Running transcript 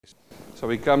So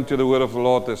we come to the word of the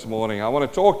Lord this morning. I want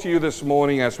to talk to you this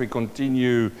morning as we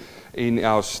continue in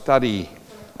our study,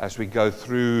 as we go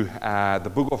through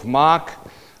the book of Mark.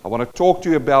 I want to talk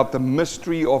to you about the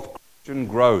mystery of Christian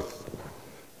growth.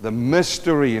 The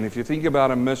mystery, and if you think about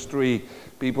a mystery,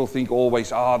 people think always,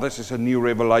 this is a new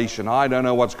revelation. I don't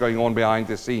know what's going on behind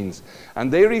the scenes.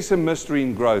 And there is a mystery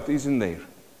in growth, isn't there?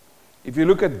 If you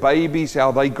look at babies,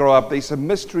 how they grow up, there's a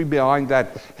mystery behind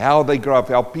that, how they grow up,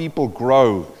 how people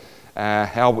grow.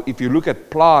 If you look at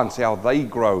plants, how they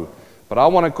grow. But I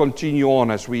want to continue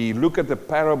on as we look at the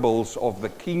parables of the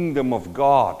kingdom of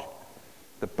God.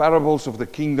 The parables of the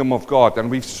kingdom of God.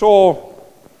 And we saw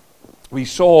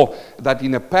that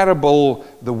in a parable,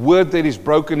 the word that is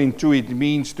broken into it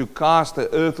means to cast an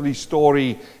earthly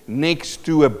story next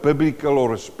to a biblical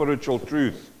or a spiritual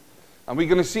truth. And we're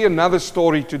going to see another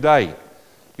story today.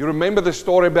 You remember the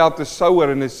story about the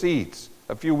sower and the seeds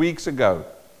a few weeks ago.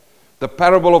 The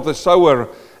parable of the sower.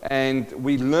 And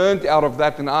we learned out of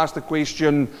that and asked the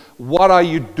question, what are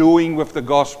you doing with the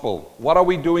gospel? What are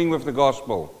we doing with the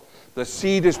gospel? The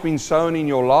seed has been sown in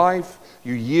your life.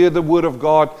 You hear the word of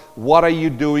God. What are you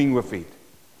doing with it?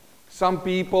 Some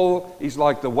people is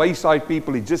like the wayside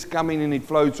people. It just comes in and it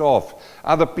floats off.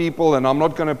 Other people, and I'm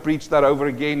not going to preach that over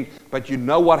again, but you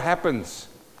know what happens.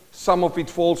 Some of it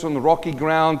falls on the rocky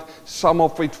ground. Some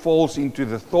of it falls into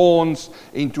the thorns,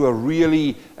 into a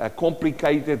really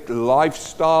complicated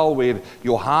lifestyle where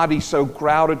your heart is so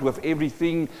crowded with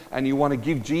everything and you want to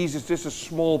give Jesus just a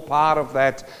small part of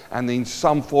that, and then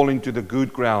some fall into the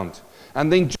good ground.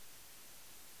 And then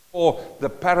the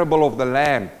parable of the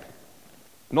lamp.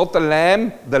 Not the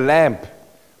lamb, the lamp,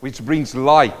 which brings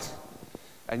light.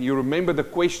 And you remember the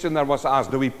question that was asked,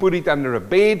 do we put it under a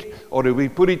bed or do we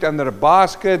put it under a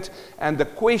basket? And the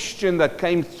question that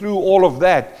came through all of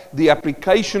that, the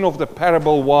application of the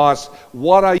parable was,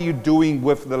 what are you doing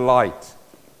with the light?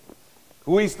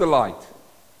 Who is the light?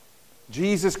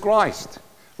 Jesus Christ.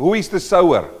 Who is the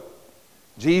sower?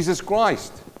 Jesus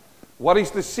Christ. What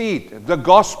is the seed? The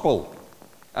gospel.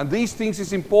 And these things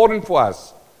is important for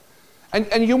us.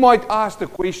 And you might ask the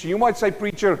question, you might say,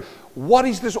 preacher, what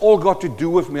is this all got to do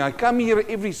with me? I come here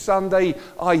every Sunday,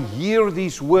 I hear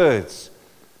these words.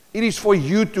 It is for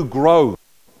you to grow.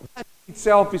 That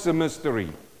itself is a mystery.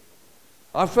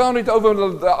 I found it over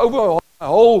my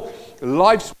whole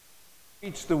life,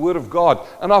 preach the word of God.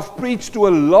 And I've preached to a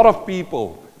lot of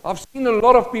people. I've seen a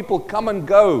lot of people come and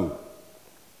go,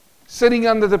 sitting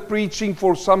under the preaching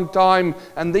for some time,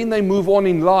 and then they move on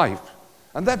in life.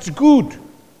 And that's good.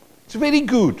 It's very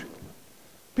good.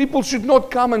 People should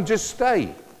not come and just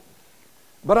stay.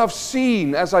 But I've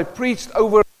seen, as I preached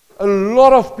over a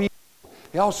lot of people,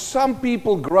 how some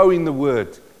people grow in the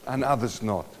Word and others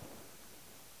not.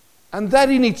 And that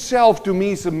in itself to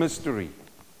me is a mystery.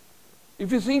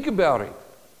 If you think about it,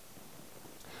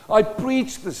 I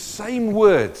preach the same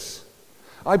words.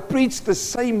 I preach the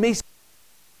same message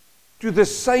to the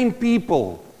same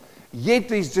people. Yet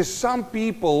there's just some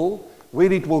people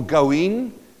where it will go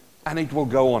in and it will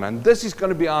go on. And this is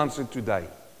going to be answered today.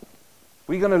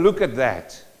 We're going to look at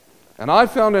that. And I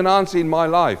found an answer in my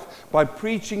life by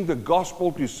preaching the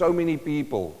gospel to so many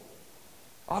people.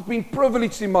 I've been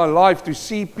privileged in my life to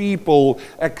see people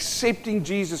accepting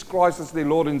Jesus Christ as their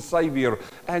Lord and Savior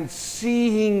and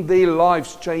seeing their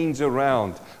lives change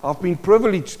around. I've been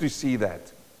privileged to see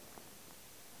that.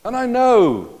 And I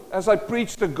know, as I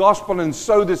preach the gospel and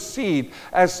sow the seed,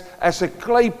 as a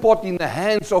clay pot in the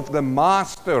hands of the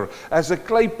Master, as a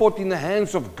clay pot in the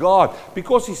hands of God,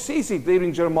 because He says it there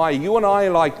in Jeremiah, you and I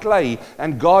are like clay,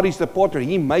 and God is the potter.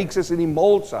 He makes us and He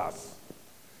molds us.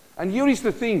 And here is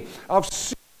the thing, I've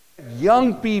seen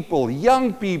young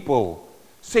people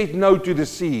said no to the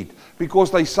seed,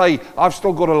 because they say, I've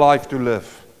still got a life to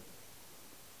live.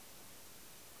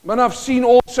 But I've seen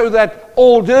also that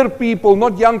older people,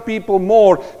 not young people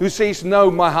more, who says,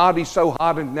 no, my heart is so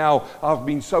hardened now. I've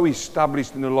been so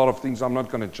established in a lot of things, I'm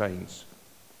not going to change.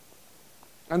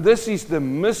 And this is the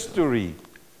mystery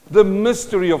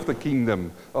of the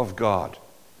kingdom of God.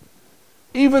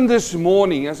 Even this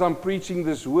morning, as I'm preaching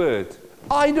this word,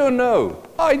 I don't know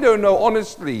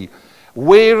honestly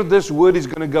where this word is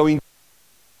going to go in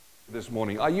this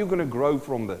morning. Are you going to grow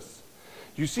from this?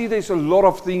 You see, there's a lot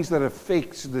of things that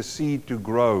affects the seed to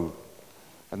grow.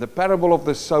 And the parable of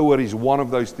the sower is one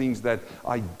of those things that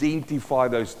identify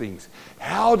those things.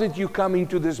 How did you come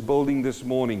into this building this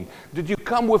morning? Did you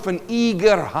come with an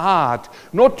eager heart,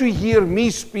 not to hear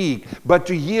me speak, but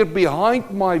to hear behind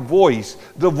my voice,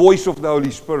 the voice of the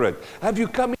Holy Spirit? Have you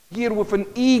come here with an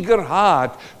eager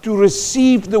heart to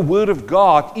receive the Word of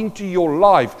God into your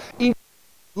life, into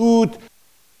good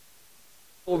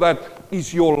that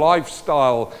is your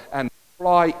lifestyle and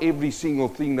apply every single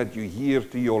thing that you hear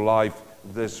to your life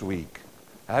this week.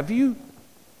 Have you?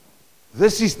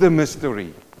 This is the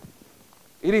mystery.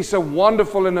 It is a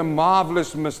wonderful and a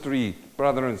marvelous mystery,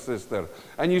 brother and sister.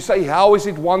 And you say, how is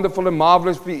it wonderful and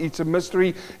marvelous? It's a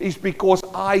mystery. It's because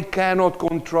I cannot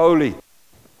control it.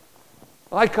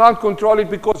 I can't control it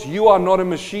because you are not a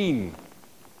machine.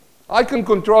 I can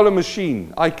control a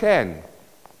machine. I can.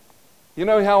 You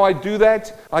know how I do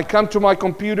that? I come to my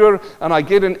computer and I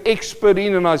get an expert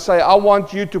in and I say, I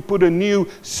want you to put a new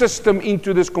system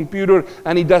into this computer,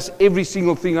 and he does every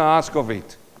single thing I ask of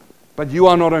it. But you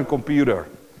are not a computer.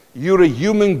 You're a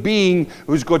human being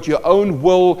who's got your own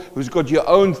will, who's got your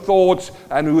own thoughts,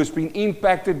 and who has been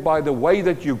impacted by the way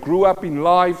that you grew up in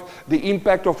life, the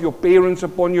impact of your parents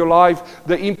upon your life,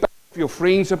 the impact of your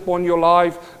friends upon your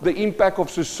life, the impact of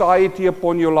society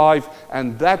upon your life,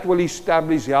 and that will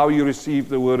establish how you receive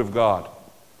the Word of God.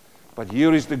 But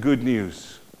here is the good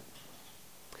news.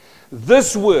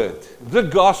 This word, the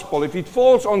gospel, if it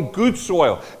falls on good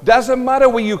soil, doesn't matter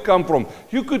where you come from.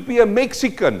 You could be a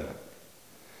Mexican.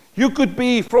 You could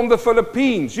be from the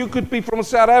Philippines. You could be from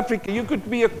South Africa. You could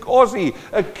be a Aussie,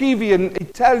 a Kiwi, an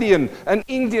Italian, an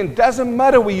Indian. Doesn't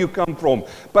matter where you come from.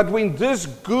 But when this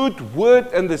good word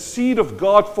and the seed of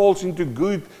God falls into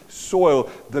good soil,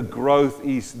 the growth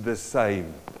is the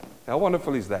same. How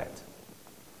wonderful is that?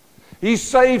 He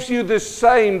saves you the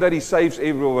same that He saves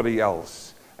everybody else.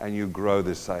 And you grow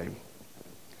the same.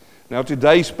 Now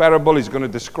today's parable is going to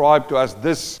describe to us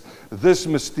this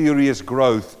mysterious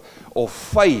growth of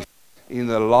faith in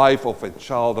the life of a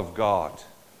child of God.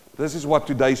 This is what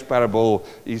today's parable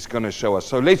is going to show us.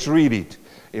 So let's read it.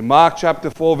 In Mark chapter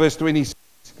 4 verse 26,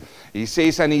 he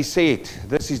says, and he said,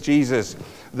 this is Jesus,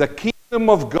 the kingdom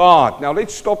of God. Now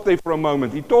let's stop there for a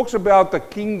moment. He talks about the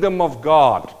kingdom of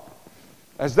God.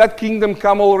 Has that kingdom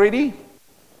come already?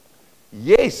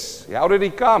 Yes. How did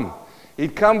it come?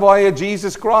 It came via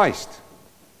Jesus Christ.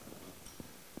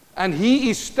 And He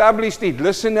established it.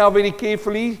 Listen now very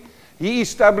carefully. He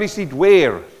established it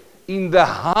where? In the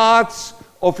hearts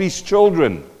of His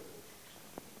children.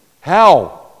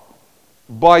 How?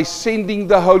 By sending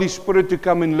the Holy Spirit to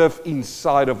come and live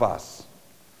inside of us.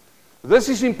 This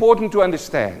is important to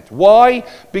understand. Why?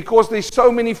 Because there's so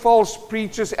many false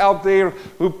preachers out there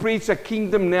who preach a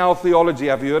kingdom now theology.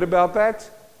 Have you heard about that?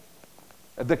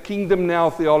 The kingdom now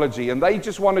theology, and they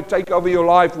just want to take over your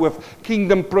life with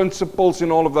kingdom principles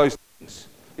and all of those things.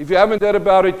 If you haven't heard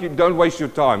about it, you don't waste your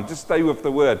time. Just stay with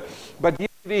the word. But here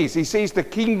it is. He says the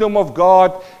kingdom of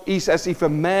God is as if a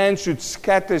man should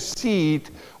scatter seed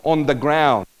on the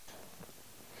ground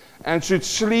and should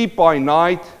sleep by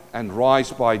night and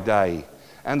rise by day.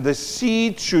 And the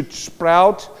seed should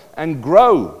sprout and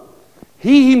grow.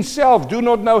 He himself do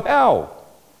not know how.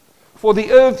 For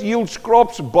the earth yields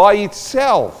crops by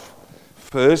itself.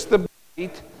 First the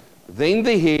blade, then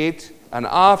the head, and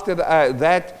after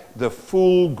that the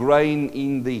full grain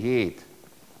in the head.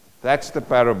 That's the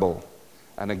parable.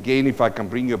 And again, if I can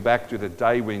bring you back to the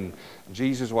day when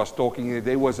Jesus was talking,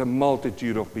 there was a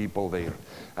multitude of people there.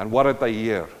 And what did they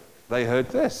hear? They heard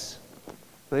this.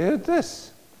 They heard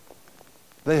this.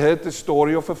 They heard the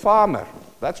story of a farmer.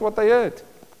 That's what they heard.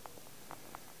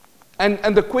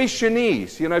 And the question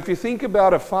is, if you think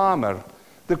about a farmer,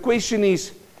 the question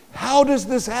is, how does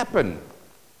this happen?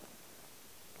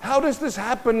 How does this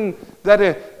happen that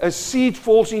a seed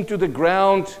falls into the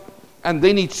ground and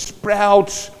then it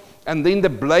sprouts and then the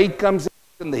blade comes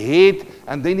in the head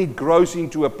and then it grows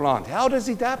into a plant? How does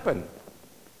it happen?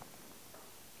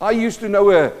 I used to know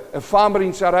a farmer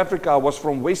in South Africa. I was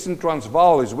from Western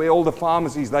Transvaal, is where all the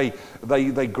farmers is.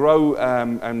 They grow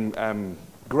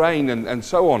grain and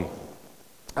so on.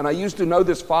 And I used to know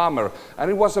this farmer, and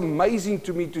it was amazing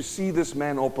to me to see this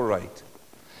man operate.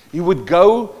 He would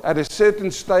go at a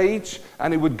certain stage,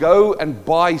 and he would go and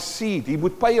buy seed. He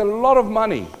would pay a lot of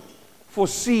money for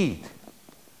seed.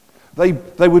 They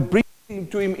would bring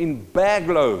it to him in bag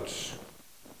loads.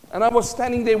 And I was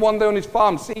standing there one day on his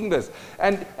farm seeing this.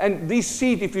 And this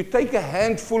seed, if you take a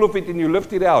handful of it and you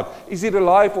lift it out, is it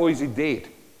alive or is it dead?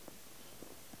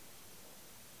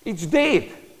 It's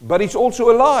dead, but it's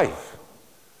also alive.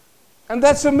 And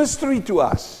that's a mystery to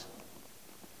us.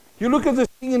 You look at this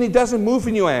thing and it doesn't move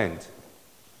in your hand.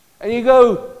 And you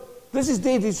go, this is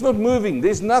dead, it's not moving.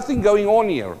 There's nothing going on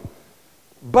here.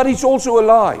 But it's also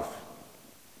alive.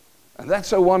 And that's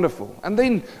so wonderful. And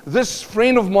then this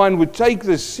friend of mine would take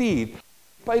this seed,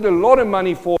 paid a lot of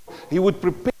money for it. He would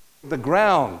prepare the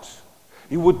ground.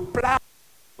 He would plow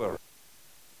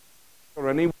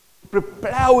and he would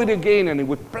plow it again, and he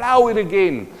would plow it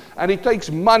again. And it takes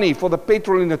money for the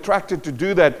petrol in the tractor to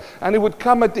do that. And it would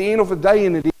come at the end of the day,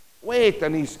 and it's wet,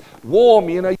 and he's warm,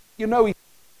 he's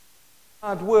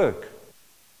hard work.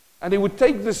 And he would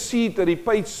take the seed that he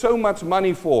paid so much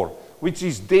money for, which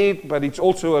is dead, but it's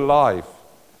also alive,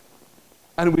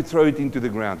 and he would throw it into the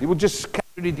ground. He would just scatter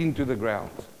it into the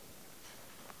ground.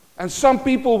 And some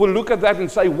people will look at that and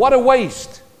say, what a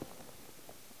waste.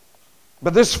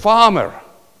 But this farmer,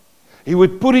 he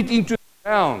would put it into the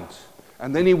ground,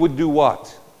 and then he would do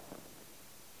what?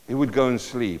 He would go and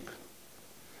sleep.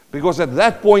 Because at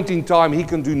that point in time, he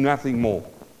can do nothing more.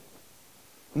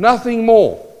 Nothing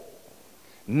more.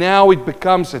 Now it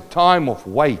becomes a time of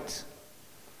wait.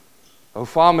 Oh,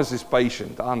 farmers is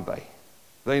patient, aren't they?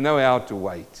 They know how to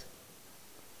wait.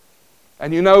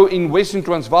 And in Western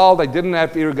Transvaal, they didn't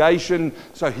have irrigation,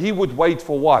 so he would wait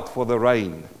for what? For the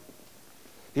rain.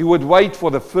 He would wait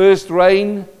for the first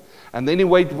rain, and then he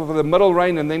waited for the middle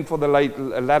rain, and then for the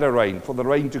latter rain, for the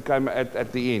rain to come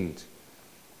at the end.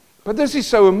 But this is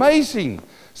so amazing.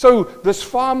 So this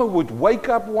farmer would wake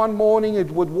up one morning,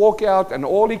 it would walk out, and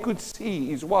all he could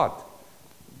see is what?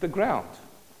 The ground.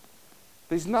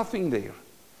 There's nothing there.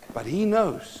 But he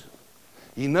knows.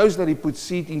 He knows that he put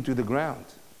seed into the ground.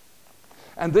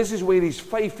 And this is where his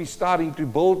faith is starting to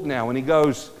build now. And he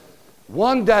goes,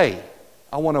 one day,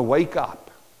 I want to wake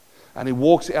up. And he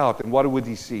walks out, and what would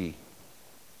he see?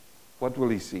 What will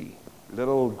he see?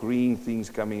 Little green things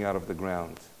coming out of the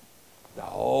ground. The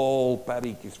whole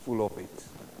paddock is full of it.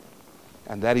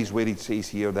 And that is where it says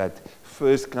here that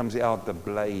first comes out the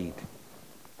blade.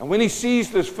 And when he sees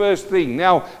this first thing,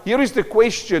 now here is the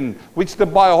question which the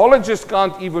biologist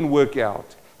can't even work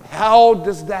out. How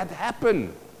does that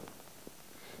happen?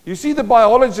 You see, the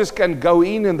biologists can go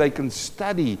in and they can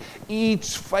study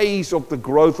each phase of the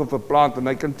growth of a plant, and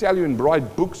they can tell you and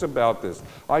write books about this.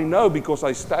 I know because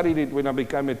I studied it when I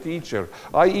became a teacher.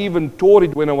 I even taught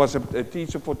it when I was a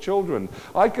teacher for children.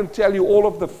 I can tell you all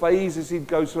of the phases it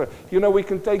goes through. We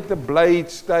can take the blade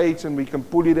stage and we can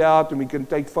pull it out, and we can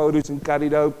take photos and cut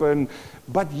it open.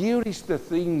 But here is the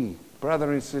thing,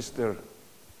 brother and sister,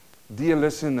 dear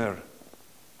listener,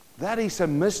 that is a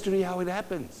mystery how it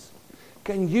happens.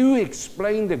 Can you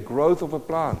explain the growth of a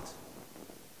plant?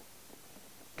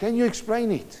 Can you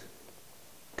explain it?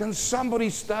 Can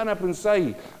somebody stand up and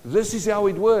say, this is how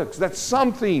it works? That's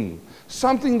something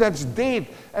that's dead.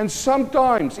 And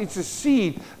sometimes it's a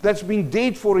seed that's been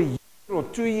dead for a year or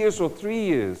 2 years or 3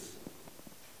 years.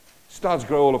 Starts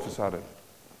grow all of a sudden.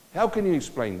 How can you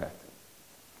explain that?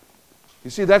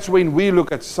 You see, that's when we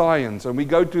look at science and we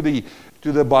go to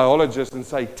the biologist and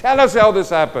say, tell us how this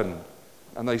happened.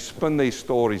 And they spin their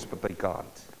stories, but they can't.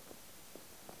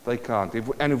 They can't.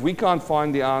 If we can't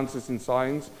find the answers in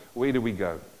science, where do we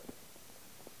go?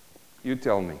 You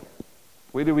tell me.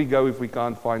 Where do we go if we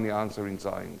can't find the answer in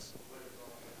science?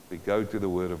 We go to the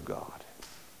Word of God.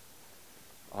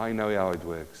 I know how it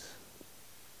works.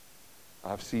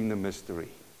 I've seen the mystery.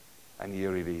 And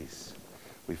here it is.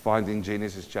 We find in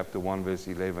Genesis chapter 1 verse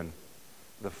 11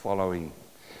 the following.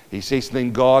 He says,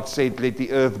 then God said, let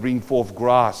the earth bring forth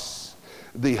grass,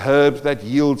 the herbs that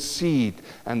yield seed,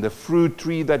 and the fruit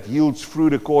tree that yields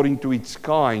fruit according to its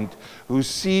kind, whose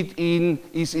seed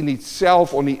is in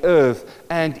itself on the earth,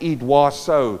 and it was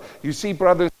so. You see,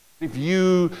 brothers, if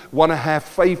you want to have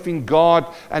faith in God,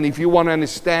 and if you want to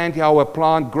understand how a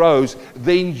plant grows,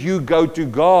 then you go to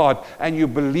God, and you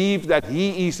believe that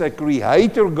He is a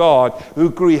creator God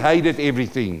who created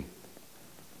everything.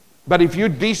 But if you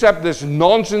dish up this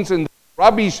nonsense and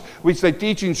rubbish which they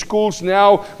teach in schools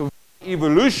now,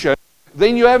 evolution,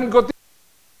 then you haven't got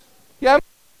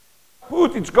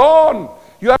food, it's gone.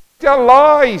 You have to tell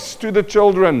lies to the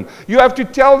children. You have to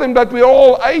tell them that we're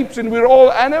all apes and we're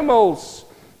all animals.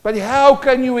 But how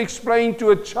can you explain to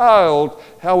a child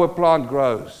how a plant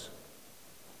grows?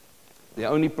 The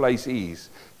only place is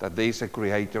that there's a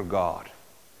creator God.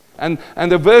 And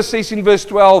the verse says in verse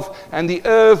 12, and the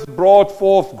earth brought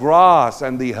forth grass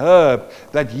and the herb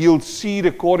that yields seed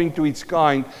according to its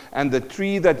kind, and the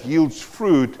tree that yields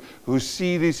fruit, whose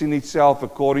seed is in itself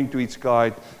according to its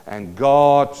kind. And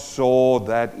God saw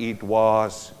that it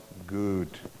was good.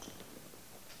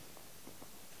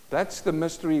 That's the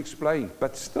mystery explained.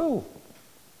 But still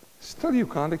you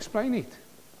can't explain it.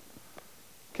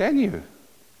 Can you?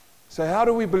 So how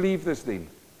do we believe this then?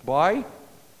 By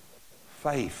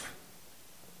faith.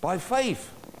 By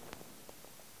faith.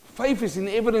 Faith is in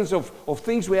evidence of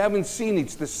things we haven't seen.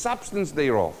 It's the substance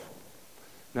thereof.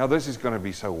 Now this is going to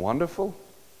be so wonderful,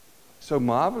 so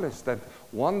marvelous, that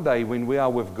one day when we are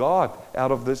with God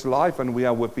out of this life and we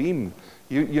are with Him,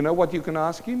 you know what you can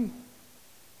ask Him?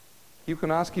 you can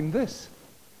ask him this.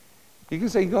 You can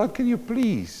say, God, can you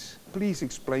please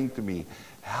explain to me,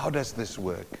 how does this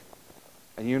work?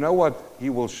 And you know what? He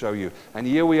will show you. And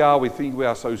here we are, we think we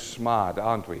are so smart,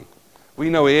 aren't we? We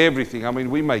know everything. I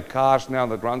mean, we make cars now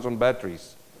that runs on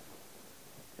batteries.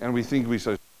 And we think we're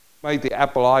so smart. We made the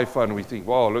Apple iPhone, we think,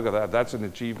 wow, look at that. That's an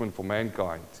achievement for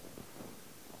mankind.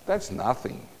 That's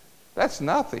nothing. That's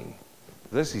nothing.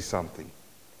 This is something.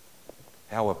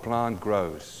 How a plant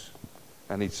grows.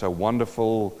 And it's so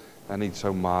wonderful and it's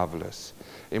so marvelous.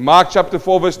 In Mark chapter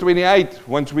 4, verse 28,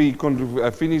 once we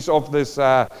finish off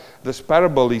this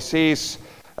parable, he says,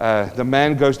 the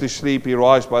man goes to sleep, he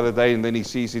rises by the day, and then he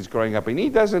sees it's growing up. And he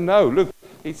doesn't know. Look,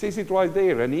 it says it right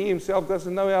there. And he himself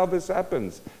doesn't know how this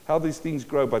happens, how these things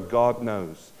grow, but God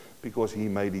knows, because he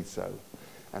made it so.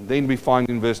 And then we find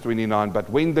in verse 29, but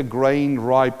when the grain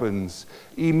ripens,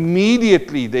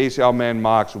 immediately, there's our man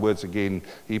Mark's words again,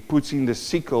 he puts in the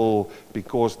sickle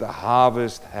because the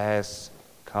harvest has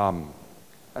come.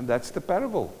 And that's the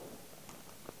parable.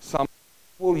 Some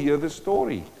will hear the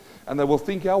story and they will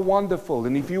think how wonderful.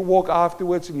 And if you walk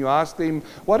afterwards and you ask them,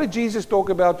 what did Jesus talk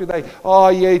about today? Oh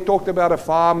yeah, he talked about a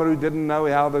farmer who didn't know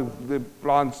how the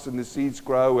plants and the seeds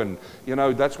grow, and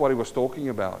that's what he was talking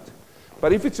about.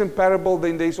 But if it's in parable,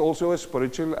 then there's also a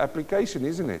spiritual application,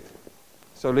 isn't it?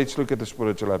 So let's look at the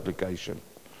spiritual application.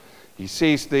 He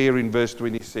says there in verse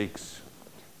 26,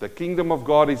 the kingdom of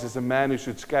God is as a man who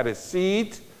should scatter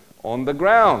seed on the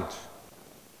ground.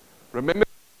 Remember,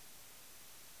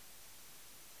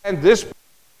 and this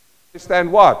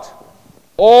understand what?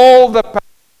 All the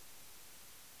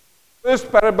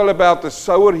first parable about the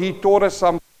sower, he taught us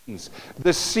some things.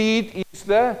 The seed is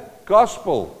the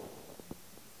gospel.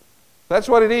 That's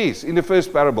what it is in the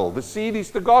first parable. The seed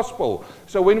is the gospel.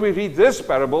 So when we read this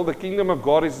parable, the kingdom of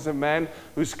God is as a man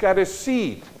who scatters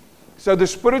seed. So the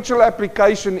spiritual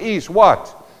application is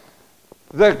what?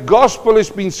 The gospel has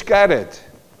been scattered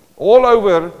all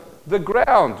over the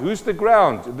ground. Who's the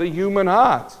ground? The human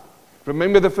heart.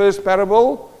 Remember the first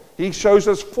parable? He shows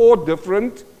us 4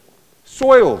 different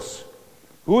soils.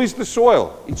 Who is the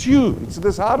soil? It's you. It's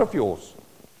this heart of yours.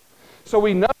 So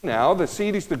we know now the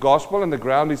seed is the gospel and the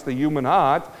ground is the human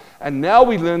heart. And now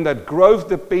we learn that growth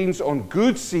depends on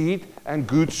good seed and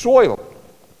good soil.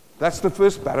 That's the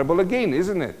first parable again,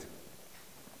 isn't it?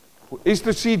 Is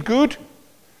the seed good?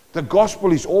 The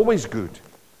gospel is always good.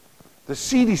 The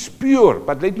seed is pure.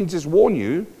 But let me just warn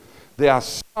you, there are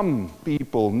some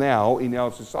people now in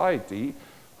our society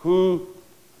who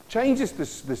changes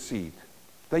the seed.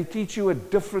 They teach you a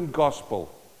different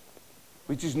gospel,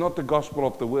 which is not the gospel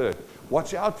of the word.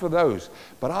 Watch out for those.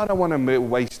 But I don't want to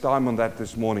waste time on that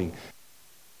this morning.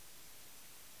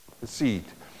 The seed.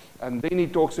 And then he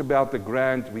talks about the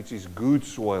ground, which is good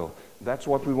soil. That's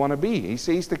what we want to be. He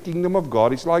says the kingdom of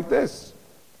God is like this.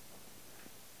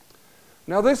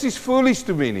 Now this is foolish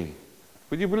to many.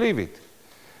 Would you believe it?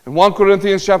 In 1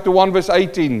 Corinthians chapter 1 verse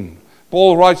 18,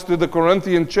 Paul writes to the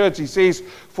Corinthian church, he says,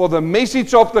 for the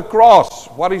message of the cross,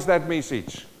 what is that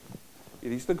message?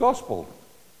 It is the gospel.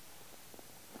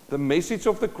 The message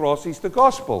of the cross is the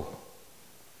gospel.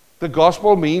 The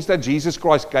gospel means that Jesus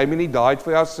Christ came and he died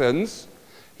for our sins.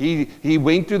 He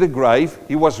went to the grave,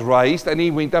 he was raised, and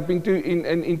he went up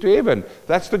into heaven.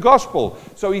 That's the gospel.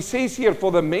 So he says here,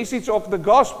 for the message of the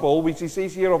gospel, which he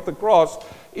says here of the cross,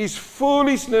 is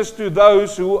foolishness to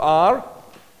those who are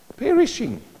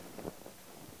perishing.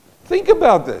 Think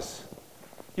about this.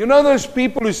 You know those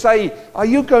people who say, are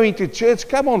you going to church?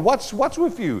 Come on, what's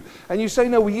with you? And you say,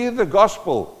 no, we hear the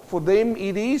gospel. For them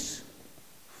it is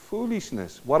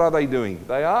foolishness. What are they doing?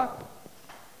 They are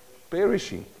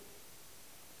perishing.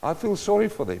 I feel sorry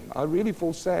for them. I really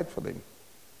feel sad for them.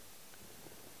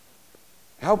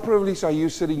 How privileged are you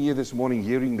sitting here this morning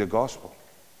hearing the gospel?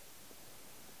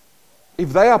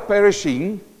 If they are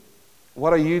perishing,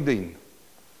 what are you then?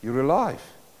 You're alive.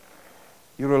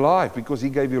 You're alive because he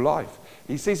gave you life.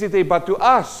 He says it there, but to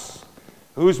us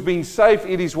who's been saved,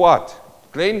 it is what?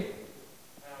 Glenn?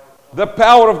 The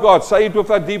power of God. Say it with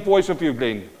that deep voice of you,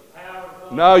 Glenn.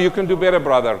 No, you can do better,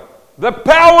 brother. The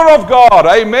power of God.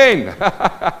 Amen.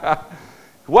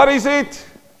 What is it?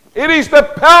 It is the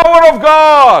power of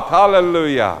God.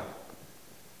 Hallelujah.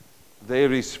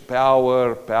 There is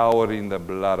power in the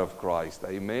blood of Christ.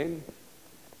 Amen.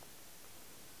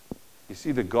 You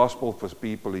see, the gospel for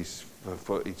people is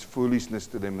it's foolishness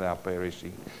to them, they are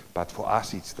perishing. But for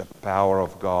us, it's the power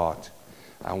of God.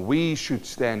 And we should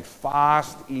stand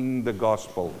fast in the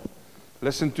gospel.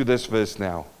 Listen to this verse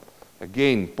now.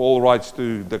 Again, Paul writes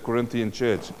to the Corinthian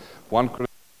church, 1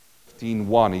 Corinthians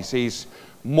 15:1. He says,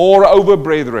 moreover,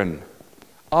 brethren,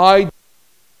 I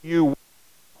you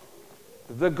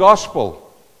the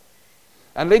gospel.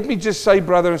 And let me just say,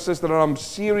 brother and sister, and I'm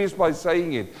serious by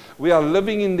saying it, we are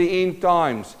living in the end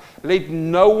times. Let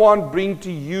no one bring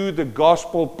to you the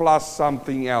gospel plus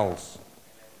something else.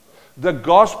 The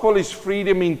gospel is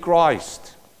freedom in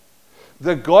Christ.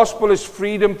 The gospel is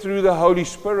freedom through the Holy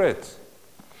Spirit.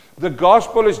 The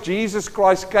gospel is Jesus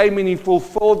Christ came and He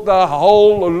fulfilled the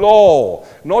whole law.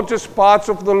 Not just parts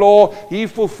of the law, He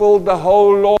fulfilled the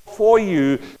whole law for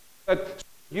you, that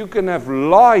you can have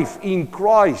life in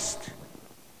Christ.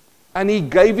 And He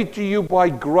gave it to you by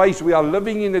grace. We are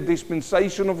living in a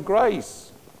dispensation of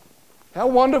grace. How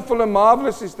wonderful and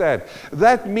marvelous is that?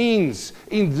 That means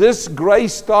in this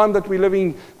grace time that we're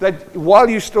living, that while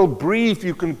you still breathe,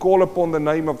 you can call upon the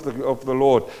name of the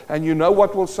Lord. And you know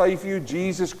what will save you?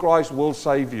 Jesus Christ will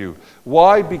save you.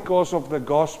 Why? Because of the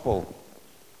gospel.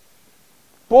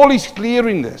 Paul is clear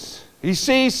in this. He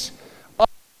says,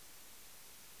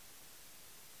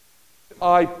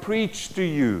 I preach to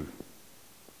you.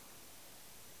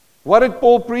 What did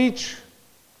Paul preach?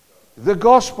 The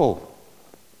gospel.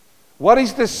 What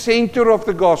is the center of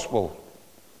the gospel?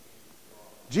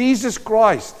 Jesus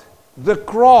Christ. The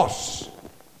cross.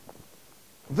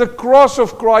 The cross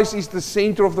of Christ is the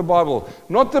center of the Bible.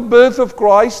 Not the birth of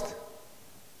Christ,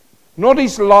 not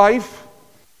His life,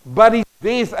 but His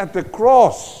death at the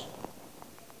cross.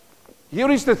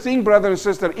 Here is the thing, brother and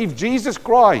sister. If Jesus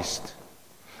Christ,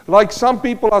 like some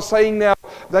people are saying now,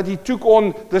 that He took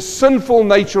on the sinful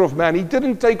nature of man. He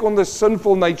didn't take on the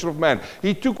sinful nature of man.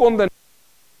 He took on the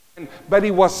man, but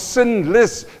He was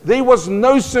sinless. There was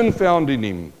no sin found in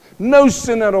Him. No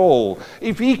sin at all.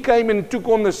 If He came and took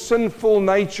on the sinful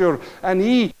nature and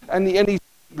He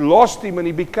lost Him and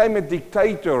He became a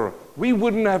dictator, we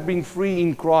wouldn't have been free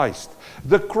in Christ.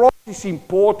 The cross is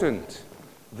important.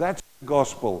 That's the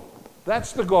gospel.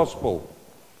 That's the gospel.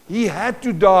 He had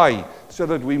to die so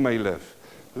that we may live.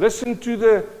 Listen to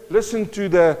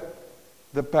the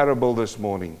parable this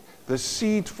morning. The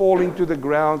seed falling to the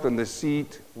ground, and the seed,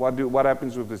 what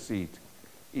happens with the seed?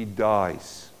 It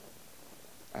dies.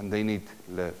 And then it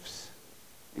lives.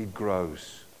 It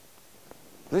grows.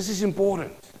 This is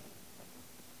important.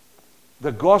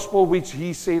 The gospel which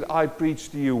He said, I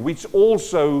preach to you, which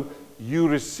also you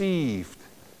received.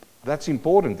 That's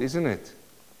important, isn't it?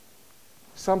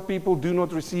 Some people do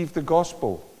not receive the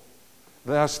gospel.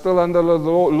 They are still under the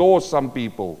law, some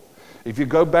people. If you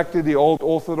go back to the old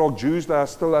Orthodox Jews, they are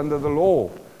still under the law.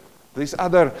 There's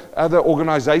other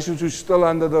organizations who are still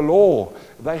under the law.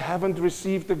 They haven't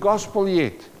received the gospel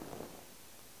yet.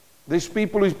 There's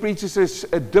people who preach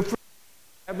a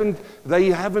different, they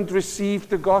haven't received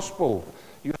the gospel.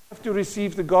 You have to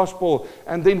receive the gospel.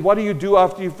 And then what do you do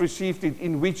after you've received it?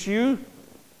 In which you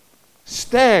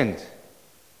stand.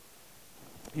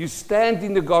 You stand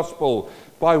in the gospel,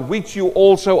 by which you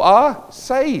also are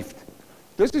saved.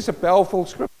 This is a powerful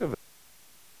scripture.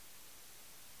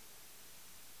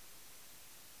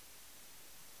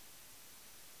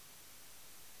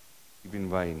 In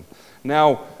vain.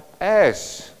 Now,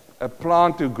 as a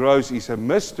plant who grows is a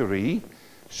mystery,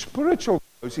 spiritual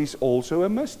growth is also a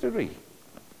mystery.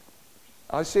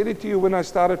 I said it to you when I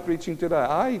started preaching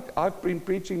today. I've been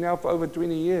preaching now for over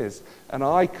 20 years, and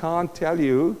I can't tell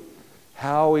you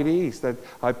how it is that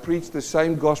I preach the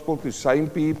same gospel to the same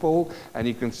people, and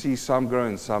you can see some grow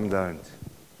and some don't.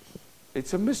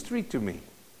 It's a mystery to me.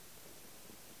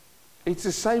 It's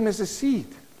the same as a seed.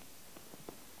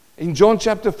 In John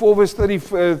chapter 4 verse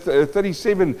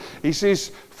 37, he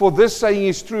says, for this saying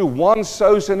is true, one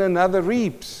sows and another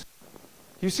reaps.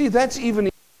 You see, that's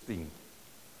even interesting.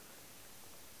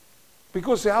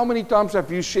 Because how many times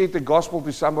have you shared the gospel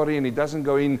to somebody and it doesn't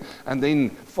go in, and then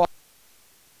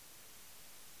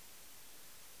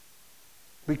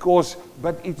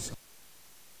but it's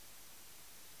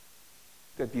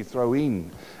that you throw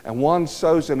in, and one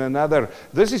sows and another.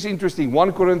 This is interesting.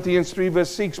 1 Corinthians 3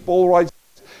 verse 6, Paul writes,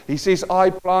 he says, I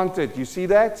planted. You see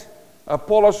that?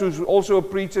 Apollos, who's also a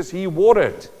preacher, he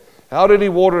watered. How did he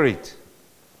water it?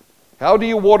 How do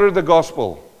you water the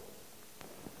gospel?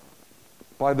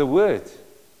 By the word.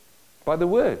 By the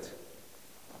word.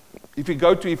 If you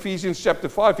go to Ephesians chapter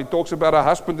 5, it talks about a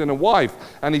husband and a wife.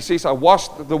 And he says, I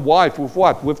washed the wife with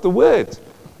what? With the word.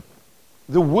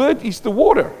 The word is the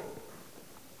water.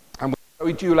 I'm going to show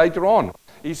it to you later on.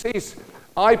 He says,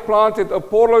 I planted,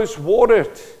 Apollos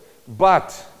watered,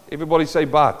 but, everybody say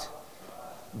but.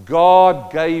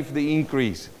 God gave the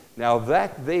increase. Now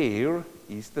that there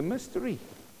is the mystery.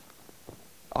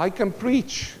 I can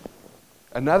preach.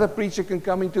 Another preacher can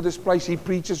come into this place. He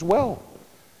preaches well.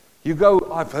 You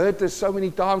go, I've heard this so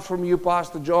many times from you,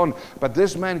 Pastor John, but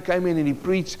this man came in and he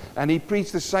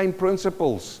preached the same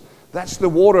principles. That's the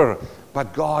water,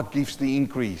 but God gives the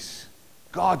increase.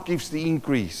 God gives the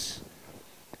increase.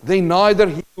 Then neither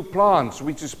he who plants,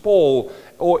 which is Paul,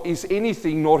 or is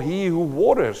anything, nor he who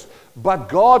waters, but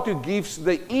God who gives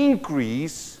the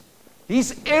increase.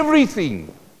 He's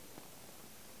everything.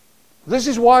 This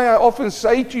is why I often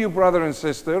say to you, brother and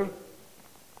sister,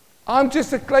 I'm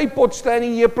just a clay pot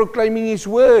standing here proclaiming His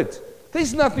word.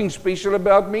 There's nothing special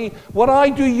about me. What I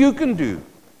do, you can do.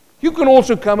 You can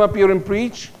also come up here and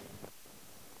preach.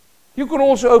 You can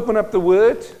also open up the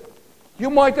word. You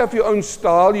might have your own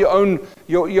style, your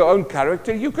own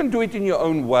character. You can do it in your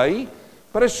own way.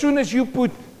 But as soon as you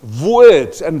put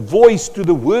words and voice to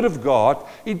the word of God,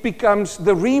 it becomes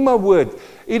the Rhema word.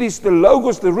 It is the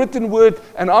Logos, the written word,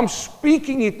 and I'm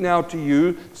speaking it now to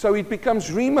you, so it becomes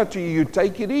Rhema to you. You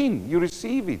take it in, you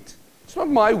receive it. It's not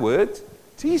my word,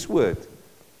 it's His word.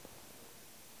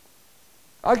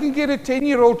 I can get a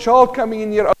 10-year-old child coming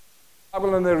in your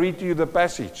Bible and they read to you the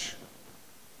passage.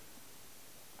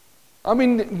 I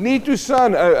mean, Nitu's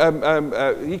son,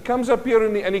 he comes up here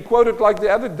and he quoted like the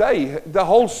other day, the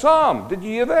whole psalm. Did you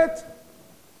hear that?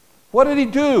 What did he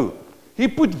do? He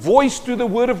put voice to the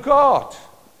word of God.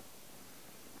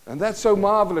 And that's so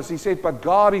marvelous. He said, but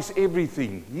God is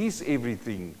everything. He's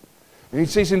everything. And he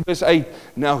says in verse 8,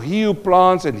 now he who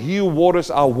plants and he who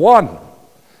waters are one.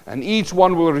 And each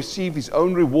one will receive his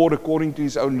own reward according to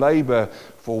his own labor.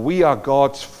 For we are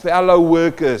God's fellow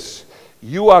workers.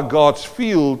 You are God's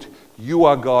field. You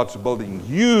are God's building.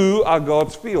 You are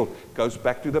God's field. Goes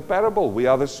back to the parable. We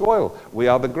are the soil. We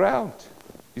are the ground.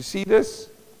 You see this?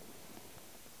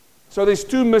 So there's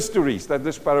two mysteries that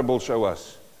this parable shows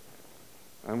us.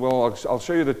 And well, I'll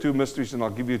show you the two mysteries and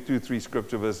I'll give you 2-3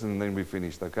 scripture verses and then we're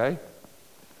finished, okay?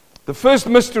 The first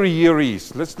mystery here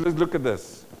is, let's look at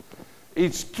this.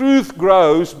 It's truth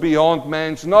grows beyond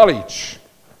man's knowledge.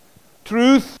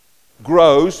 Truth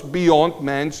grows beyond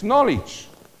man's knowledge.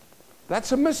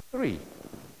 That's a mystery.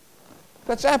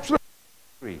 That's absolutely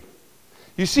a mystery.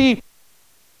 You see,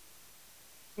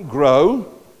 grow.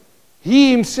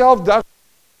 He himself does.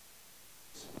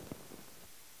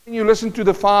 When you listen to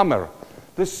the farmer,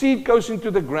 the seed goes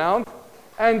into the ground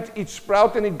and it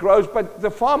sprouts and it grows, but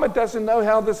the farmer doesn't know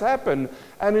how this happened.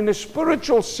 And in a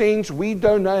spiritual sense, we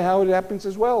don't know how it happens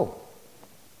as well.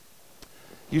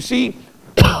 You see,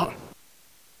 the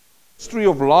history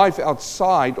of life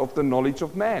outside of the knowledge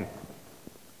of man.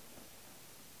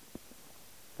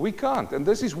 We can't. And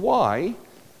this is why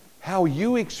how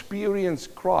you experience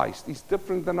Christ is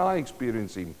different than I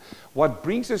experience Him. What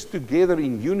brings us together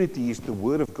in unity is the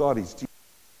Word of God. It's Jesus.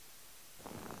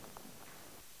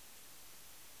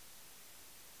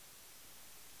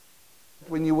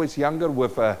 When you was younger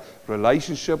with a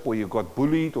relationship or you got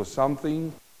bullied or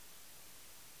something,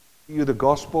 you the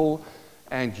gospel,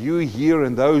 and you hear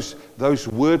and those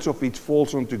words of it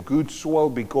falls onto good soil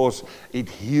because it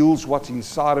heals what's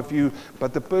inside of you.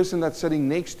 But the person that's sitting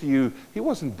next to you, he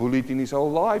wasn't bullied in his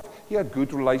whole life. He had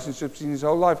good relationships in his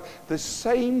whole life. The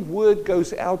same word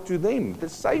goes out to them. The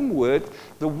same word,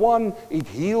 the one, it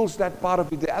heals that part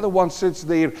of it. The other one sits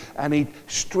there and it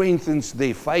strengthens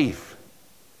their faith.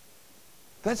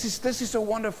 This is so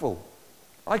wonderful.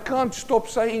 I can't stop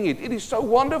saying it. It is so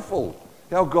wonderful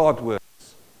how God works.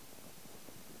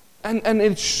 And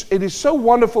it is so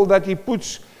wonderful that He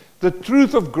puts the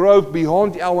truth of growth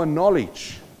beyond our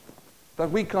knowledge, that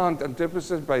we can't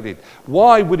anticipate it.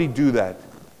 Why would He do that?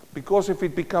 Because if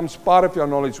it becomes part of your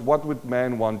knowledge, what would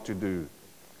man want to do?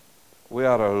 We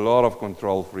are a lot of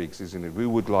control freaks, isn't it? We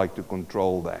would like to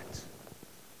control that.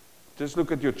 Just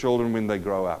look at your children when they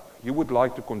grow up. You would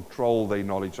like to control their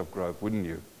knowledge of growth, wouldn't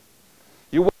you?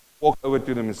 You would walk over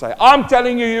to them and say, I'm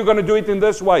telling you, you're going to do it in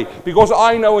this way because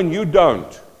I know and you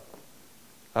don't.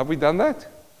 Have we done that?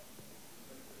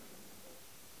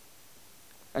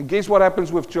 And guess what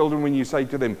happens with children when you say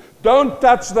to them, don't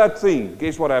touch that thing?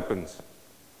 Guess what happens?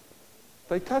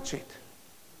 They touch it.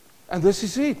 And this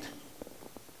is it.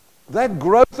 That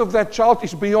growth of that child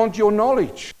is beyond your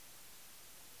knowledge.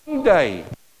 One day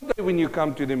when you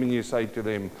come to them and you say to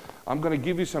them, I'm going to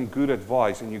give you some good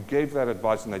advice, and you gave that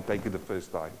advice and they take it the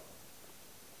first time.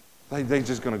 They're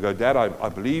just going to go, Dad, I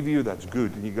believe you, that's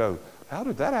good. And you go, how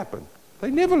did that happen? They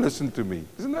never listened to me.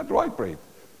 Isn't that right, Brett?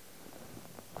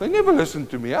 They never listened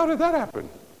to me. How did that happen?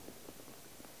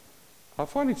 I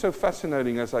find it so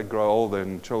fascinating as I grow older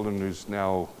and children who's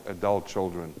now adult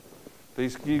children.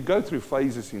 You go through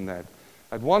phases in that.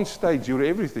 At one stage, you're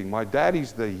everything. My dad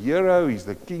is the hero. He's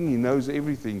the king. He knows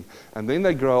everything. And then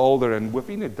they grow older, and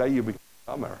within a day, you become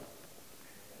a dumber.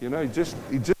 You know, you just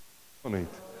on it.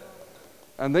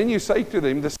 And then you say to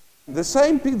them, the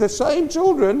same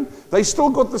children, they still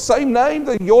got the same name,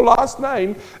 your last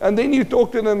name, and then you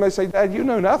talk to them and they say, Dad, you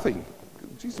know nothing.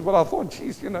 Jesus, well, I thought,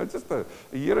 geez, just a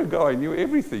year ago I knew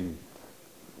everything.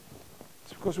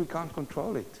 It's because we can't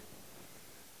control it.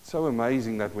 It's so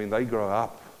amazing that when they grow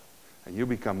up and you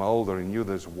become older and you're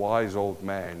this wise old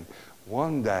man,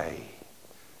 one day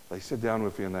they sit down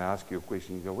with you and they ask you a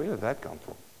question. You go, where did that come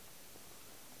from?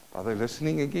 Are they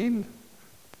listening again?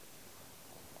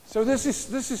 So this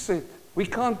is it. We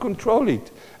can't control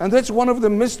it. And that's one of the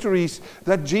mysteries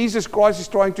that Jesus Christ is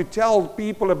trying to tell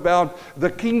people about the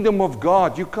kingdom of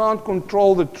God. You can't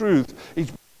control the truth.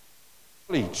 It's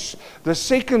knowledge. The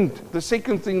second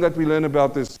thing that we learn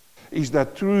about this is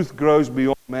that truth grows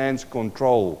beyond man's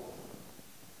control.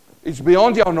 It's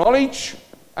beyond our knowledge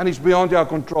and it's beyond our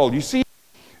control. You see,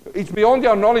 it's beyond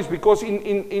our knowledge because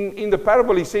in the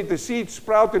parable he said the seed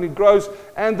sprouts and it grows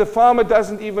and the farmer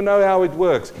doesn't even know how it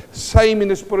works. Same in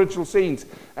the spiritual sense.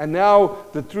 And now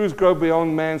the truth grows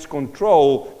beyond man's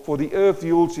control, for the earth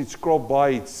yields its crop by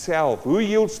itself. Who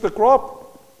yields the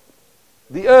crop?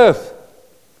 The earth.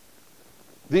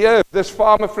 The earth. This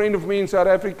farmer friend of me in South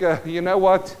Africa, you know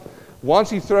what?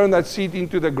 Once he's thrown that seed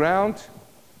into the ground,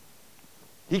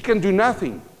 he can do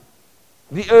nothing.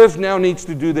 The earth now needs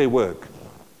to do their work.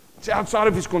 It's outside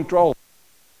of his control.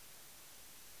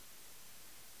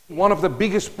 One of the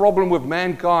biggest problems with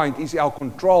mankind is our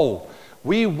control.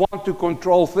 We want to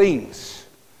control things.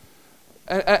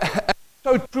 And it's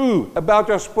so true about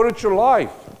our spiritual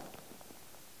life.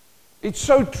 It's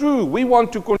so true. We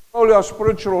want to control our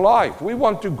spiritual life. We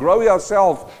want to grow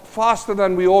ourselves faster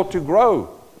than we ought to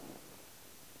grow.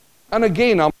 And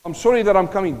again, I'm sorry that I'm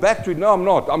coming back to it. No, I'm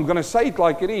not. I'm going to say it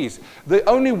like it is. The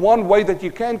only one way that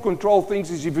you can control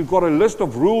things is if you've got a list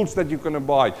of rules that you can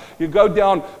abide. You go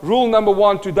down, rule number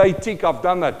 1, today, tick, I've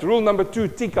done that. Rule number 2,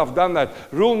 tick, I've done that.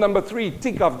 Rule number 3,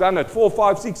 tick, I've done it. 4,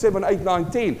 5, 6, 7, 8,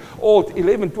 9, 10. All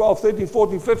 11, 12, 13,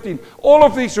 14, 15. All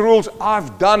of these rules,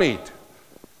 I've done it.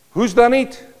 Who's done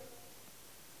it?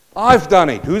 I've done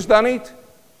it. Who's done it?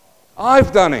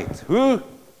 I've done it. Who?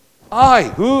 I.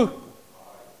 Who?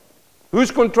 Who's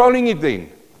controlling it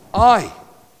then? I.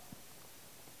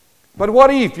 But what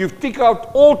if you've ticked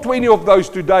out all 20 of those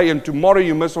today and tomorrow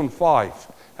you miss on 5?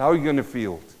 How are you going to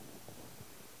feel?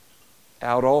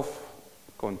 Out of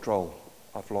control.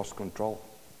 I've lost control.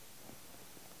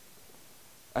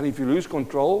 And if you lose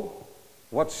control,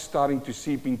 what's starting to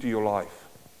seep into your life?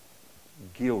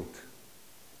 Guilt.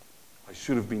 I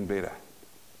should have been better.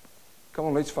 Come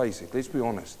on, let's face it. Let's be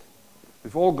honest.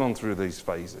 We've all gone through these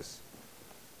phases.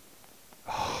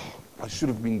 Oh, I should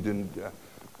have been doing.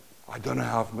 I don't know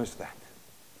how I've missed that.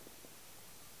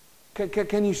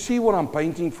 Can you see what I'm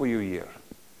painting for you here?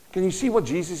 Can you see what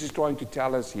Jesus is trying to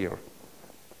tell us here?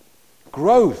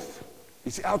 Growth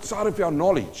is outside of our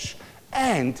knowledge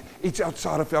and it's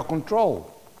outside of our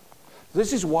control.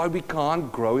 This is why we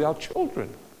can't grow our children.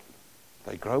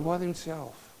 They grow by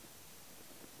themselves.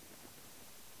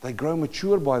 They grow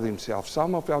mature by themselves.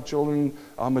 Some of our children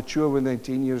are mature when they're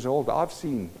 10 years old. I've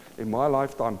seen in my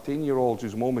lifetime 10-year-olds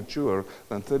who's more mature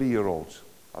than 30-year-olds.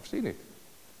 I've seen it.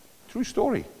 True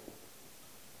story.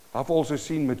 I've also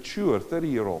seen mature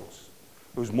 30-year-olds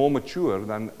who's more mature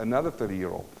than another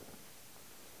 30-year-old.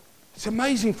 It's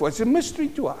amazing it's a mystery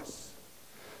to us.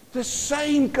 The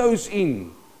same goes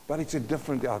in, but it's a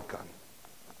different outcome.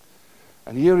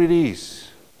 And here it is.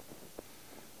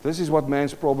 This is what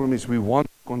man's problem is. We want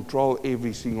to control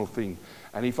every single thing.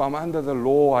 And if I'm under the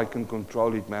law, I can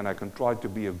control it, man. I can try to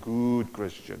be a good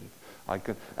Christian. I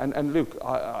can. And look,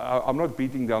 I'm not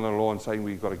beating down the law and saying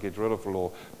we've got to get rid of the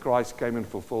law. Christ came and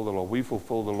fulfilled the law. We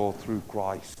fulfill the law through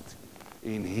Christ.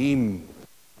 In Him.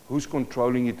 Who's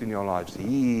controlling it in your lives?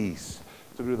 He is.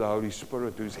 Through the Holy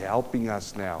Spirit who's helping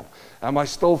us now. Am I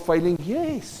still failing?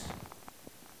 Yes.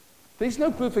 There's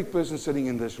no perfect person sitting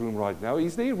in this room right now,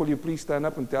 is there? Will you please stand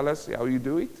up and tell us how you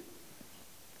do it?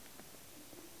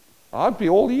 I'd be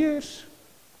all ears.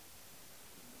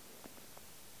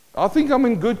 I think I'm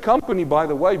in good company, by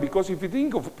the way, because if you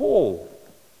think of Paul,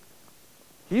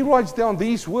 he writes down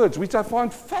these words, which I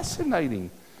find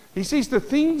fascinating. He says, the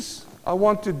things I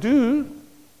want to do,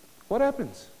 what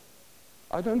happens?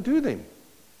 I don't do them.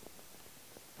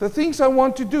 The things I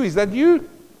want to do, is that you?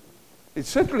 It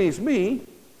certainly is me.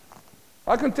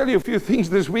 I can tell you a few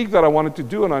things this week that I wanted to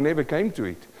do and I never came to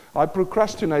it. I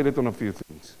procrastinated on a few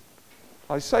things.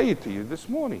 I say it to you this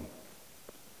morning.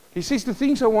 He says the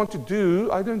things I want to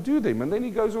do, I don't do them. And then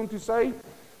he goes on to say,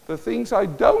 the things I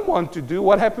don't want to do,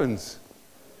 what happens?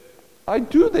 I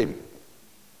do them.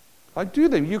 I do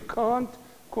them. You can't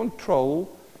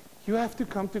control. You have to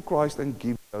come to Christ and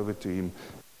give it over to Him.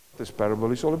 This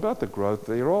parable is all about the growth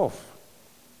thereof.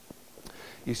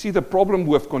 You see, the problem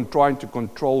with trying to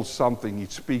control something,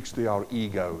 it speaks to our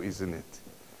ego, isn't it?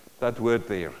 That word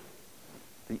there.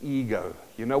 The ego.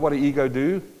 You know what an ego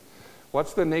do?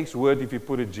 What's the next word if you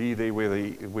put a G there where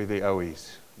the O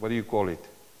is? What do you call it?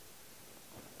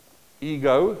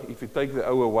 Ego, if you take the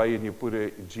O away and you put a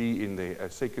G in there,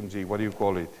 a second G, what do you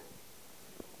call it?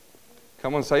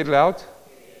 Come on, say it loud.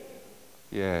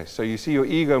 Yeah, so you see your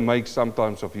ego makes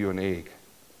sometimes of you an egg.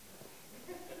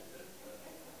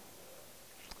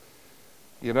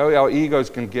 You know, our egos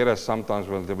can get us sometimes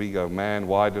when we go, man,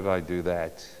 why did I do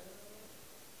that?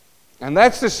 And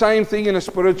that's the same thing in a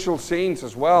spiritual sense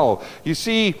as well. You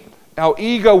see, our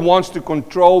ego wants to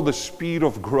control the speed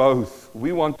of growth.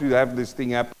 We want to have this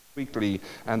thing happen quickly,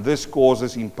 and this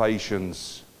causes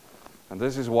impatience. And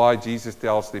this is why Jesus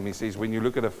tells them, he says, when you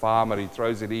look at a farmer, he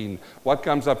throws it in. What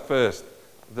comes up first?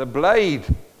 The blade.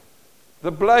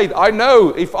 The blade. I know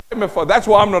if I'm a farmer, that's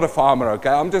why I'm not a farmer, okay?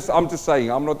 I'm just saying,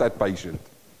 I'm not that patient.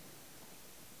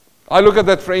 I look at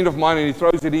that friend of mine and he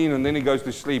throws it in and then he goes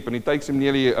to sleep and it takes him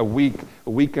nearly a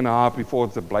week and a half before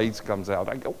the blades comes out.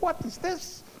 I go, what is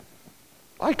this?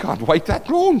 I can't wait that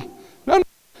long. No.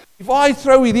 If I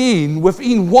throw it in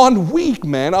within 1 week,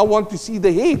 man, I want to see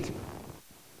the head.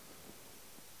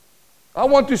 I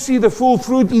want to see the full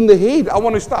fruit in the head. I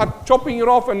want to start chopping it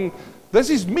off, and this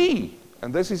is me.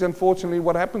 And this is unfortunately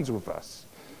what happens with us.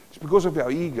 It's because of our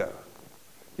ego.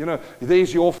 You know,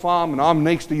 there's your farm and I'm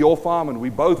next to your farm and we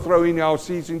both throw in our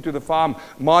seeds into the farm.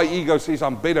 My ego says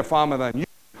I'm a better farmer than you.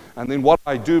 And then what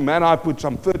I do, man, I put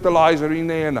some fertilizer in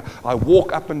there and I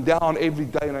walk up and down every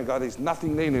day and I go, there's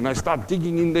nothing there. And I start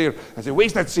digging in there and say,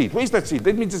 where's that seed? Where's that seed?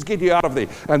 Let me just get you out of there.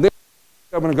 And then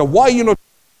I'm going to go, why are you not?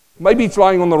 Maybe it's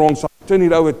lying on the wrong side. Turn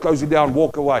it over, close it down,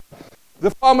 walk away.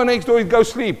 The farmer next door, he'd go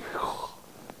sleep.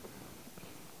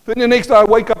 Then the next day I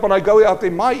wake up and I go out there.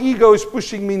 My ego is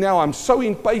pushing me now. I'm so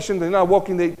impatient and I walk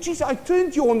in there. Geez, I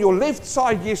turned you on your left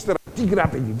side yesterday. Dig it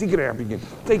up again, dig it up again.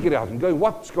 Take it out and go,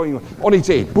 what's going on? On its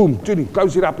head, boom, turn it,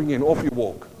 close it up again, off you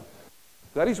walk.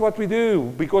 That is what we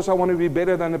do because I want to be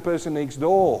better than the person next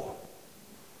door.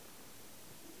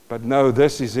 But no,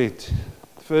 this is it.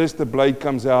 First the blade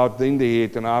comes out, then the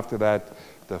head, and after that,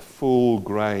 the full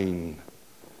grain.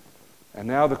 And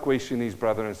now the question is,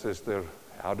 brother and sister,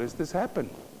 how does this happen?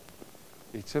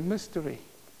 It's a mystery.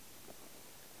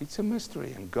 It's a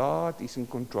mystery, and God is in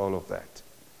control of that.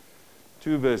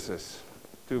 Two verses,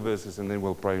 and then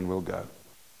we'll pray and we'll go.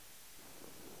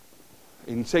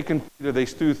 In 2 Peter,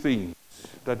 there's two things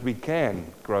that we can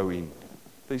grow in.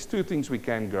 There's two things we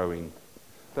can grow in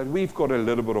that we've got a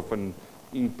little bit of an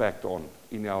impact on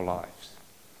in our lives.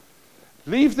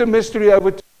 Leave the mystery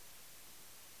over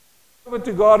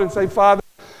to God and say, Father,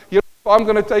 if I'm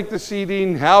going to take the seed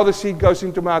in, how the seed goes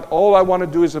into my heart, all I want to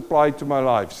do is apply it to my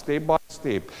life, step by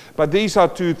step. But these are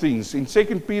two things. In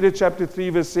 2 Peter chapter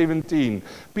 3, verse 17,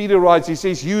 Peter writes, he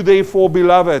says, you therefore,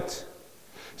 beloved,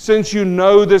 since you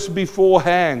know this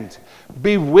beforehand,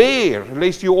 beware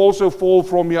lest you also fall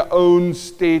from your own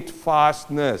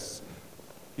steadfastness.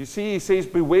 You see, he says,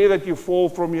 beware that you fall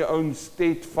from your own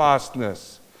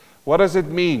steadfastness. What does it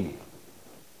mean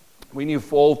when you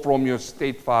fall from your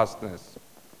steadfastness?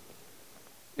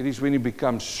 It is when you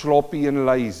become sloppy and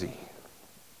lazy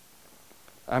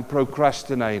and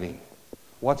procrastinating.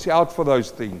 Watch out for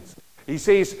those things. He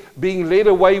says, being led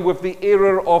away with the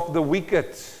error of the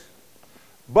wicked.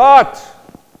 But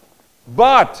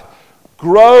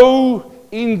grow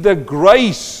in the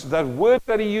grace. That word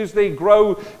that he used there,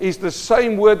 grow, is the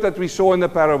same word that we saw in the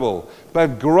parable.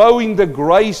 But grow in the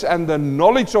grace and the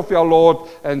knowledge of your Lord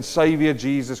and Savior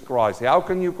Jesus Christ. How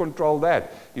can you control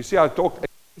that? You see, I talked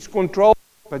against control.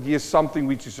 But here's something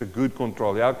which is a good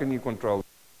control. How can you control it?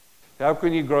 How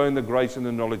can you grow in the grace and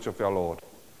the knowledge of our Lord?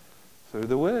 Through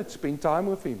the Word. Spend time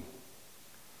with Him.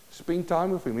 Spend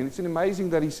time with Him. And it's amazing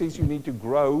that He says you need to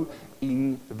grow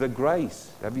in the grace.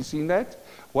 Have you seen that?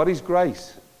 What is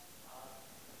grace?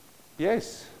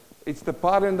 Yes. It's the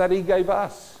pardon that He gave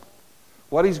us.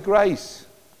 What is grace?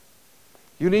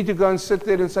 You need to go and sit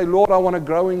there and say, Lord, I want to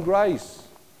grow in grace.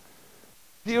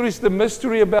 Here is the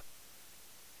mystery about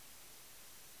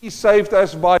He saved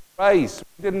us by grace.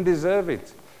 We didn't deserve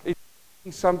it.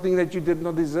 It's something that you did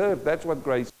not deserve. That's what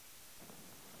grace is.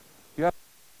 Yeah.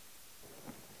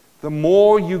 The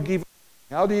more you give,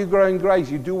 how do you grow in grace?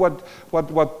 You do what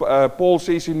Paul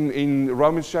says in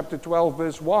Romans chapter 12,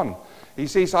 verse 1. He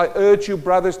says, I urge you,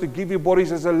 brothers, to give your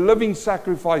bodies as a living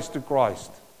sacrifice to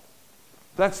Christ.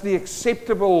 That's the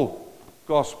acceptable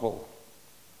gospel.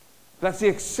 That's the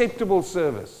acceptable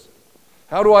service.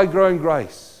 How do I grow in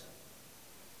grace?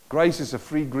 Grace is a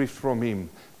free gift from Him.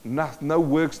 No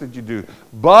works that you do.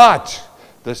 But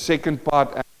the second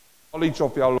part, knowledge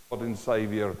of our Lord and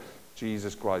Savior,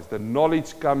 Jesus Christ. The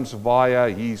knowledge comes via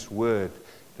His Word.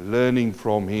 learning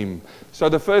from Him. So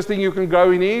the first thing you can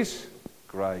grow in is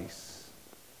grace.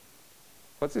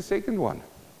 What's the second one?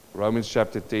 Romans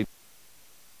chapter 10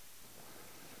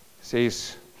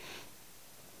 says,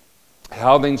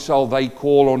 how then shall they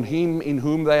call on Him in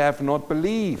whom they have not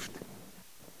believed?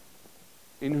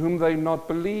 In whom they have not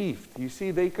believed. You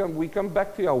see, we come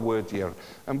back to our word here.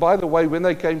 And by the way, when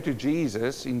they came to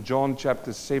Jesus in John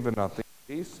chapter 7, I think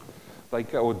it is,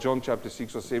 or John chapter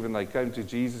 6 or 7, they came to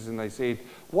Jesus and they said,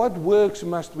 what works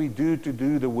must we do to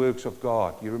do the works of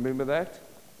God? You remember that?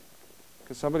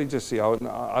 Because somebody just say, I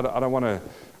don't want to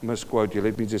misquote you.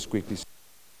 Let me just quickly say.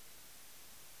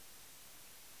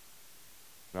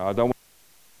 No, I don't want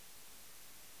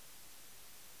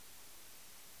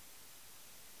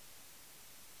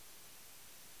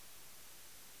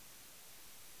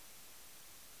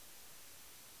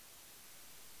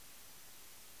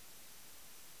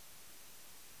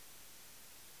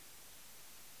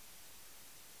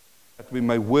we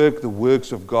may work the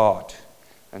works of God.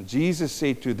 And Jesus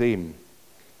said to them,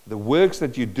 the works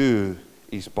that you do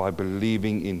is by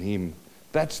believing in Him.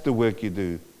 That's the work you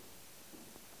do.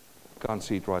 Can't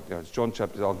see it right now. It's John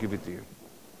chapter, I'll give it to you.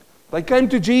 They came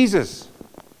to Jesus.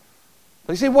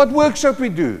 They said, what works should we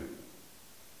do?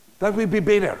 That we be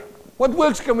better. What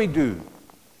works can we do?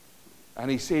 And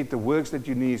He said, the works that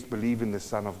you need is believe in the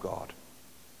Son of God.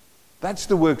 That's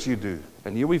the works you do.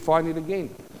 And here we find it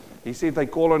again. He said they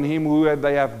call on Him who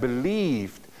they have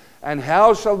believed. And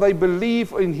how shall they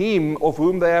believe in Him of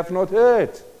whom they have not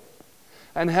heard?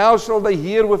 And how shall they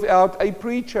hear without a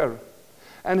preacher?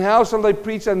 And how shall they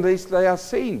preach unless they are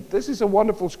sent? This is a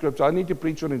wonderful scripture. I need to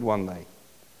preach on it one day.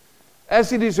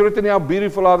 As it is written, how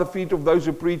beautiful are the feet of those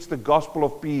who preach the gospel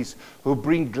of peace, who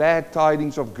bring glad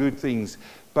tidings of good things.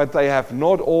 But they have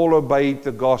not all obeyed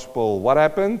the gospel. What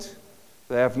happened?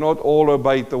 They have not all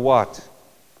obeyed the what?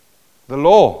 The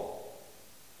law.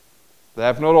 They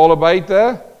have not all obeyed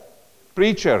the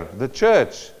preacher, the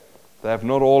church. They have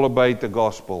not all obeyed the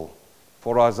gospel.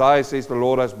 For Isaiah says, the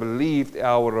Lord has believed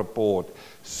our report.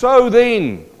 So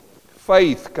then,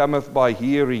 faith cometh by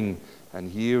hearing,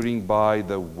 and hearing by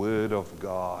the word of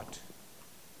God.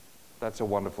 That's a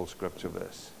wonderful scripture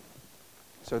verse.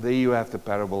 So there you have the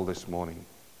parable this morning.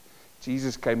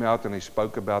 Jesus came out and He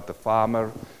spoke about the farmer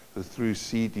who threw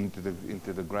seed into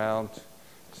the ground.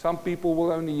 Some people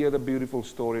will only hear the beautiful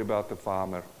story about the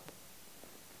farmer.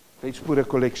 Let's put a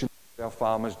collection of our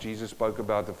farmers. Jesus spoke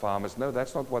about the farmers. No,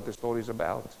 that's not what the story is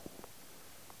about.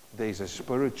 There's a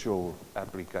spiritual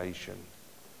application.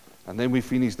 And then we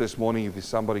finish this morning, if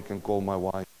somebody can call my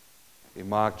wife, in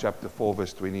Mark chapter 4,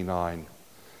 verse 29.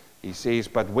 He says,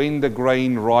 but when the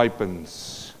grain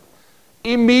ripens,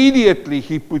 immediately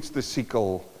He puts the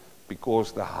sickle,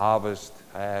 because the harvest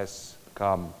has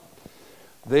come.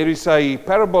 There is a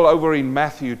parable over in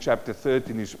Matthew chapter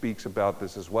 13 who speaks about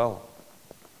this as well.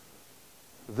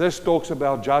 This talks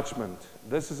about judgment.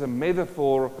 This is a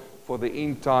metaphor for the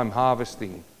end time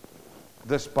harvesting.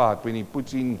 This part, when He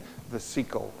puts in the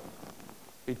sickle.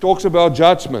 He talks about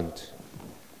judgment.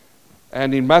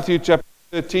 And in Matthew chapter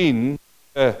 13,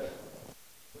 the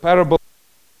parable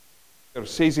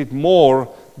says it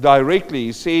more directly.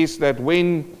 He says that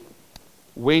when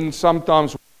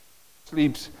sometimes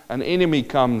sleeps, an enemy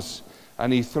comes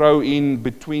and he throw in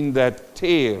between that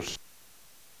tares.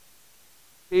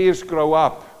 Tares grow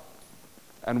up.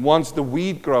 And once the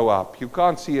wheat grow up, you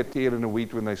can't see a tear in a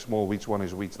wheat when they're small, which one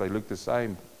is wheat. They look the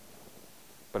same.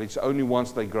 But it's only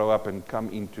once they grow up and come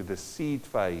into the seed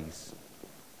phase.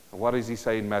 And what does He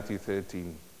say in Matthew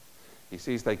 13? He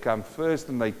says they come first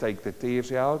and they take the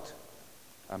tares out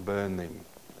and burn them.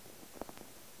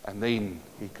 And then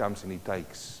He comes and He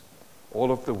takes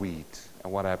all of the wheat.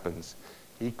 And what happens?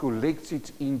 He collects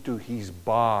it into His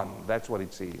barn. That's what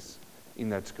it says in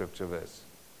that scripture verse.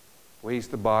 Where's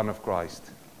the barn of Christ?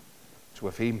 It's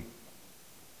with Him.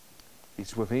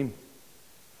 It's with Him.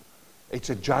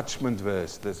 It's a judgment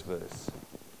verse, this verse.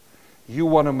 You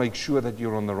want to make sure that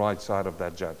you're on the right side of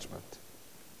that judgment.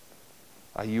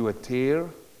 Are you a tare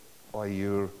or are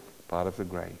you part of the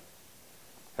grain?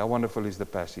 How wonderful is the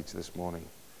passage this morning?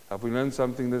 Have we learned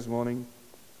something this morning?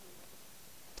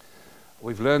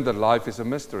 We've learned that life is a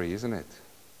mystery, isn't it?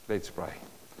 Let's pray.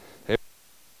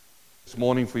 This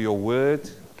morning for your word.